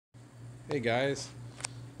Hey guys,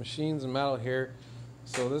 Machines and Metal here.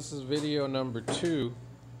 So this is video number 2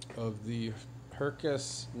 of the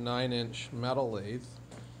Hercus 9-inch metal lathe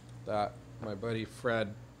that my buddy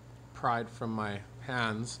Fred pried from my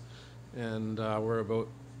hands, and we're about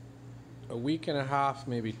a week and a half,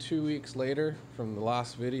 maybe 2 weeks later from the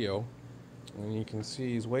last video, and you can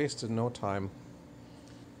see he's wasted no time.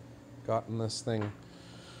 Gotten this thing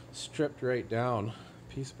stripped right down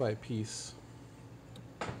piece by piece,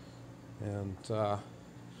 and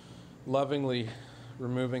lovingly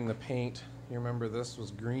removing the paint. You remember this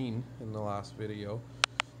was green in the last video,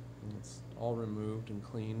 and it's all removed and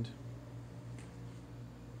cleaned.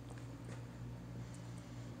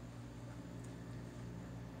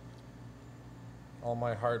 All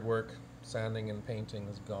my hard work sanding and painting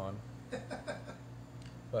is gone.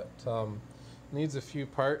 But needs a few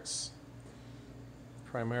parts,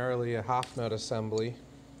 primarily a half nut assembly.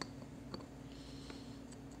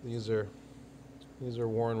 These are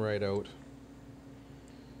worn right out. I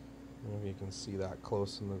don't know if you can see that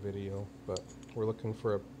close in the video, but we're looking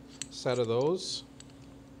for a set of those.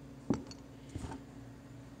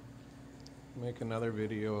 Make another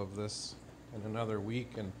video of this in another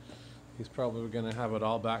week, and he's probably going to have it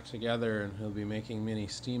all back together, and he'll be making mini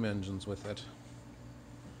steam engines with it.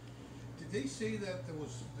 Did they say that there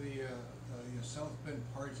was the South Bend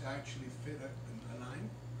parts actually fit a 9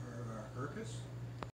 or a Hercus?